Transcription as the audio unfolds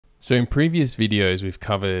So in previous videos, we've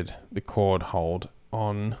covered the chord hold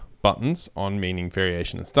on buttons, on meaning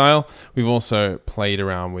variation and style. We've also played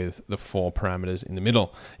around with the 4 parameters in the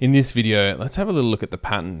middle. In this video, let's have a little look at the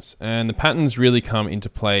patterns. And the patterns really come into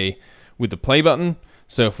play with the play button.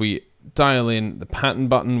 So if we dial in the pattern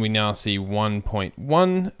button, we now see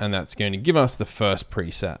 1.1, and that's going to give us the first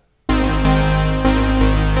preset.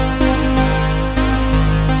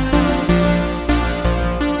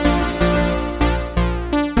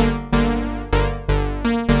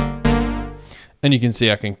 And you can see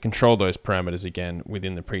I can control those parameters again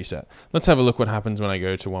within the preset. Let's have a look what happens when I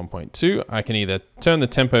go to 1.2. I can either turn the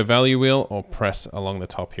tempo value wheel or press along the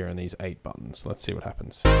top here in these 8 buttons. Let's see what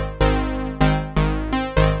happens.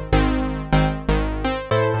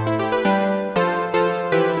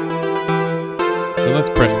 So let's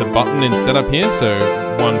press the button instead up here. So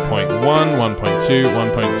 1.1, 1.2,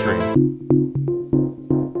 1.3.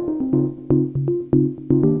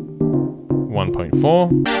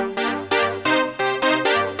 1.4.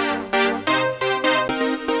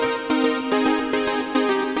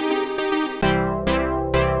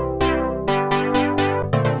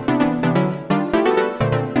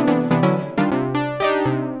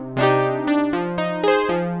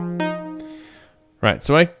 Right,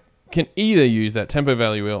 so I can either use that tempo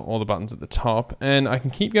value wheel or the buttons at the top, and I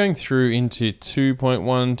can keep going through into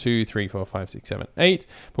 2.1, 2, 3, 4, 5, 6, 7, 8.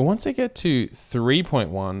 But once I get to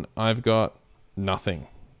 3.1, I've got nothing.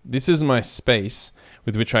 This is my space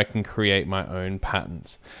with which I can create my own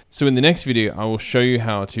patterns. So in the next video, I will show you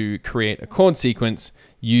how to create a chord sequence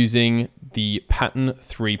using the pattern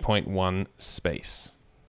 3.1 space.